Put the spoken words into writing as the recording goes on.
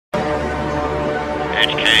It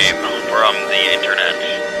came from the internet.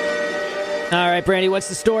 All right, Brandy, what's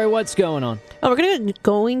the story? What's going on? Well, we're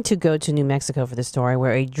going to go to New Mexico for the story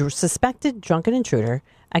where a suspected drunken intruder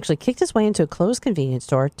actually kicked his way into a closed convenience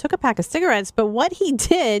store, took a pack of cigarettes, but what he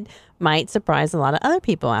did might surprise a lot of other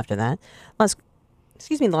people after that.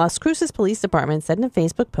 The Las Cruces Police Department said in a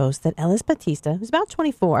Facebook post that Ellis Batista, who's about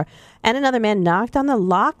 24, and another man knocked on the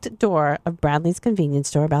locked door of Bradley's convenience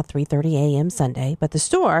store about 3:30 a.m. Sunday, but the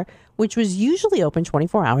store, which was usually open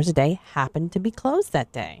 24 hours a day, happened to be closed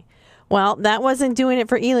that day. Well, that wasn't doing it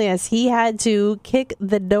for Elias. He had to kick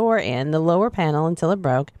the door in, the lower panel, until it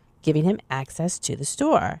broke, giving him access to the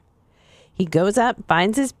store. He goes up,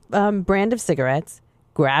 finds his brand of cigarettes,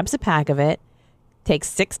 grabs a pack of it, takes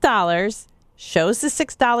 $6, shows the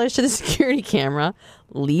 $6 to the security camera,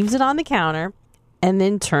 leaves it on the counter, and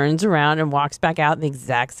then turns around and walks back out the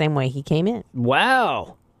exact same way he came in.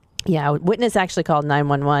 Wow. Yeah, a witness actually called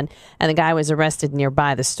 911, and the guy was arrested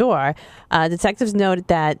nearby the store. Detectives noted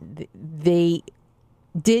that they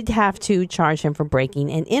did have to charge him for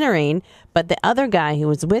breaking and entering, but the other guy who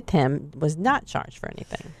was with him was not charged for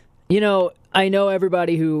anything. You know, I know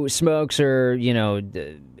everybody who smokes or,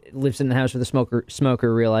 lives in the house with a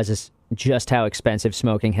smoker realizes just how expensive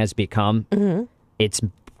smoking has become. Mm-hmm. It's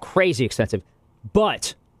crazy expensive.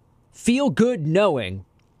 But feel good knowing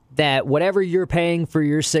that whatever you're paying for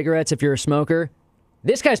your cigarettes, if you're a smoker,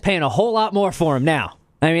 this guy's paying a whole lot more for them now.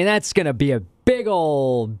 I mean, that's going to be a big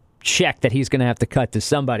old check that he's going to have to cut to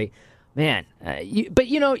somebody. Man, but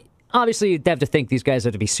obviously you'd have to think these guys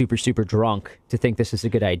have to be super, super drunk to think this is a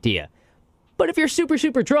good idea. But if you're super,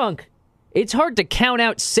 super drunk, it's hard to count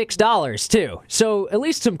out $6, too. So at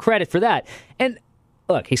least some credit for that. And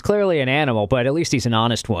look, he's clearly an animal, but at least he's an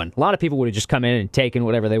honest one. A lot of people would have just come in and taken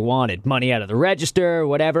whatever they wanted, money out of the register,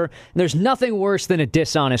 whatever. And there's nothing worse than a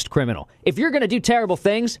dishonest criminal. If you're going to do terrible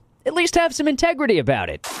things, at least have some integrity about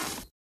it.